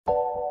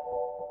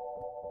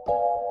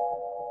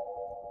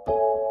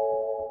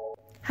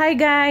Hi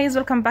guys,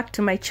 welcome back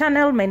to my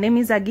channel. My name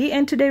is Aggy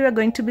and today we are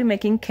going to be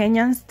making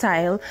Kenyan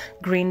style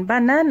green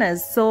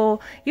bananas.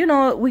 So, you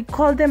know, we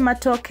call them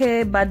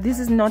matoke, but this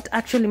is not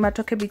actually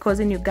matoke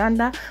because in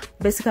Uganda,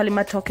 basically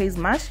matoke is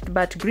mashed,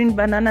 but green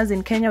bananas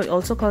in Kenya, we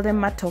also call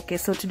them matoke.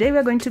 So today we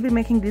are going to be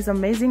making this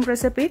amazing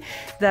recipe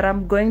that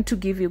I'm going to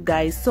give you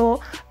guys. So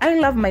I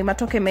love my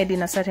matoke made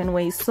in a certain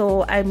way.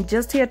 So I'm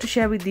just here to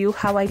share with you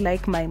how I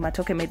like my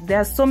matoke made. There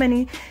are so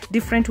many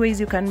different ways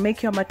you can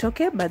make your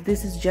matoke, but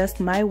this is just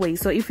my way.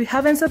 So if you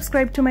haven't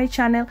subscribed to my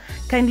channel,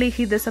 kindly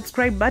hit the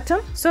subscribe button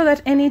so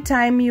that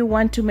anytime you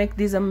want to make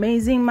these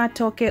amazing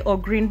matoke or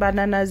green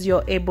bananas,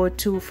 you're able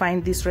to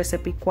find this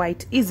recipe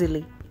quite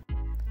easily.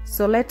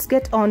 So let's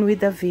get on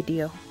with the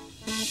video.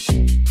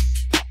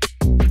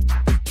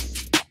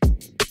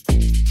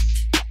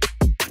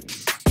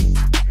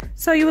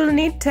 So you will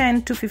need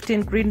 10 to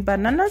 15 green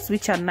bananas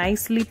which are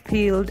nicely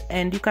peeled,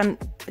 and you can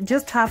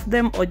just half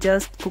them or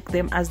just cook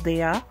them as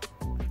they are.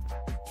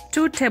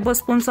 2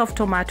 tablespoons of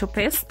tomato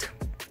paste,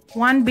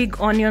 1 big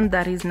onion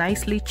that is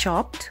nicely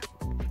chopped,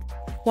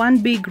 1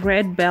 big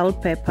red bell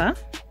pepper,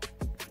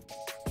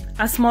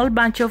 a small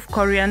bunch of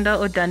coriander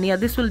or dhania.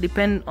 This will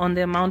depend on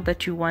the amount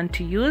that you want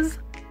to use.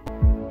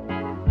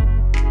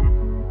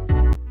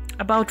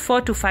 About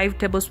 4 to 5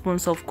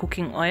 tablespoons of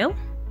cooking oil,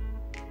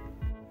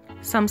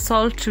 some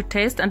salt to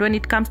taste, and when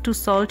it comes to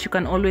salt you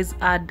can always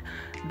add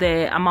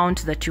the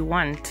amount that you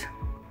want.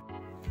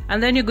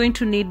 And then you're going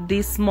to need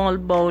this small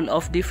bowl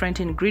of different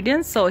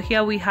ingredients. So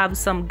here we have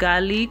some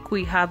garlic,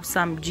 we have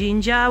some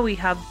ginger, we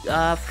have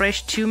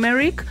fresh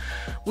turmeric,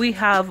 we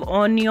have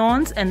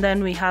onions, and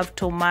then we have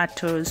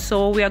tomatoes.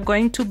 So we are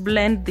going to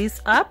blend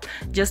this up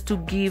just to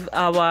give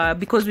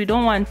because we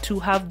don't want to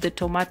have the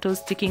tomatoes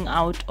sticking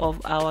out of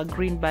our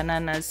green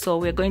bananas. So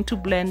we're going to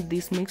blend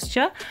this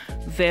mixture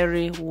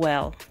very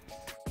well.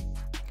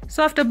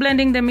 So after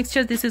blending the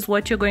mixture, this is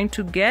what you're going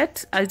to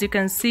get. As you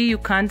can see, you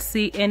can't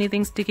see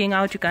anything sticking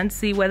out. You can't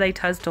see whether it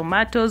has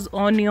tomatoes,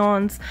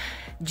 onions,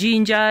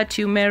 ginger,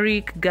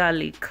 turmeric,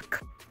 garlic.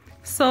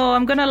 So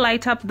I'm gonna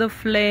light up the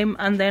flame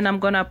and then I'm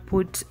gonna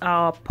put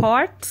our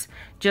pot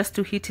just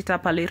to heat it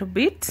up a little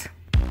bit.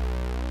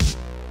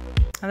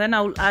 And then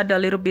I'll add a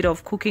little bit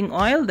of cooking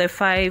oil, the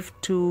 4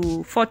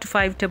 to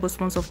 5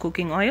 tablespoons of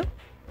cooking oil.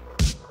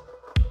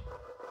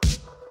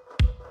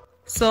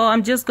 So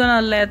I'm just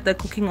gonna let the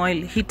cooking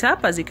oil heat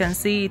up. As you can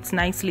see, it's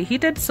nicely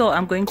heated. So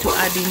I'm going to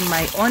add in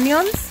my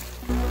onions.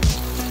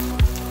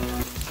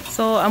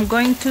 So I'm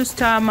going to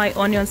stir my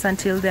onions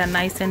until they're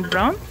nice and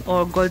brown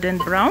or golden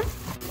brown.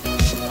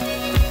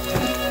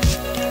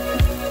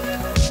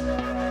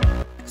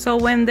 So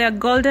when they're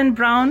golden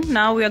brown,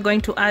 now we are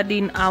going to add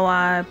in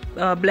our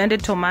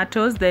blended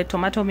tomatoes, the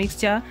tomato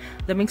mixture,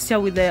 the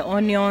mixture with the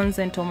onions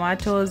and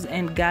tomatoes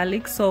and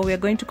garlic. So we are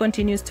going to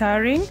continue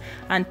stirring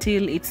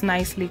until it's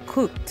nicely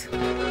cooked.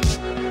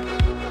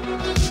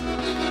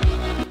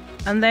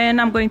 And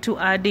then I'm going to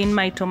add in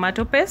my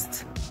tomato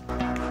paste.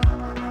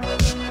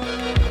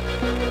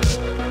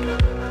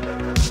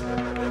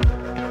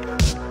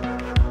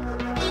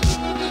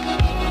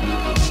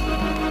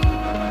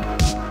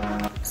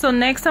 So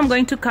next I'm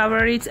going to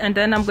cover it, and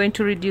then I'm going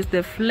to reduce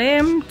the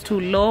flame to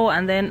low,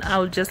 and then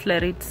I'll just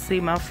let it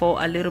simmer for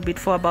a little bit,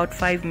 for about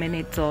 5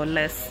 minutes or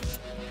less.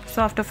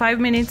 So after 5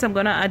 minutes I'm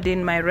gonna add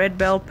in my red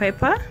bell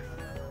pepper,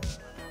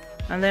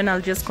 and then I'll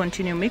just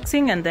continue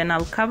mixing, and then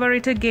I'll cover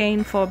it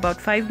again for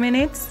about 5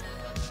 minutes,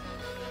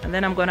 and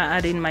then I'm gonna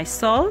add in my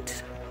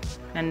salt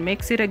and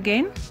mix it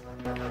again.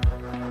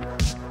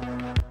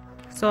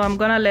 So I'm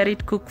gonna let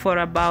it cook for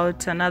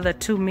about another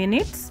 2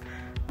 minutes.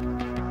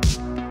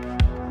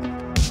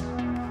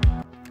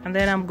 And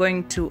then I'm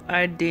going to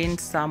add in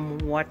some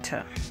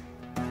water.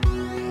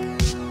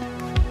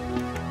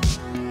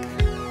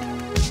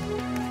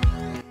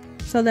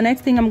 So the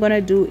next thing I'm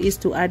gonna do is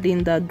to add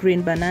in the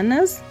green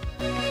bananas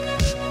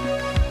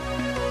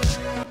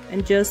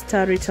and just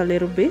stir it a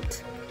little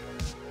bit.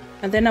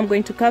 And then I'm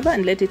going to cover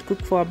and let it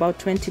cook for about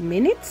 20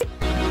 minutes.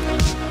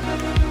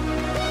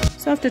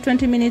 So after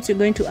 20 minutes, you're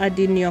going to add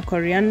in your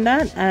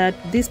coriander. At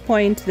this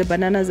point, the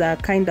bananas are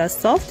kind of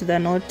soft, they're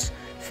not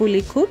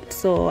fully cooked,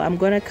 so I'm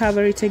gonna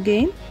cover it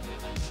again.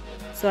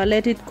 So I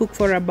let it cook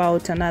for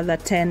about another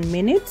 10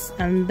 minutes,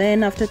 and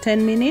then after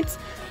 10 minutes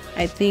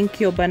I think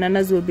your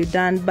bananas will be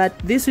done. But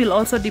this will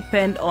also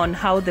depend on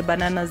how the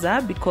bananas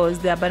are, because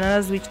there are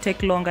bananas which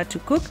take longer to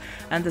cook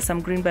and there's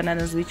some green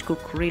bananas which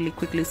cook really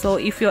quickly. So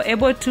if you're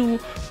able to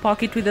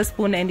poke it with a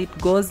spoon and it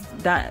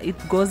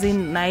goes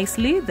in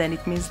nicely, then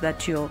it means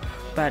that your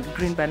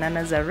green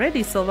bananas are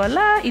ready. So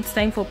voila, it's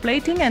time for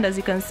plating, and as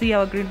you can see,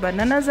 our green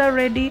bananas are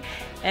ready,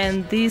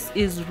 and this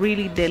is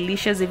really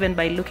delicious. Even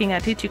by looking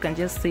at it, you can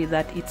just see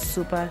that it's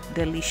super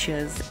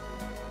delicious.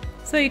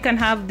 So you can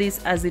have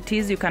this as it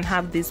is. You can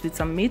have this with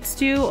some meat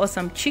stew or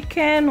some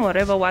chicken,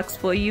 whatever works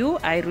for you.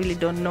 I really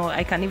don't know.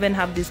 I can even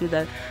have this with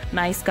a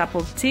nice cup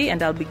of tea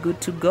and I'll be good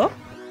to go.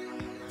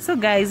 So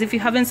guys, if you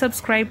haven't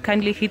subscribed,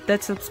 kindly hit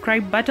that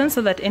subscribe button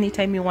so that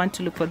anytime you want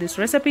to look for this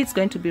recipe, it's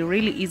going to be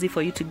really easy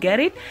for you to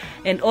get it.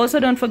 And also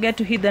don't forget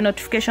to hit the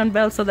notification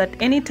bell so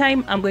that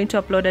anytime I'm going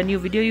to upload a new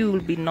video, you will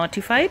be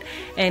notified.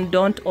 And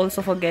don't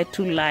also forget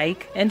to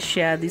like and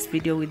share this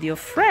video with your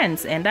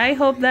friends. And I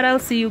hope that I'll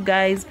see you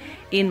guys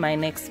in my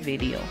next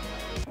video.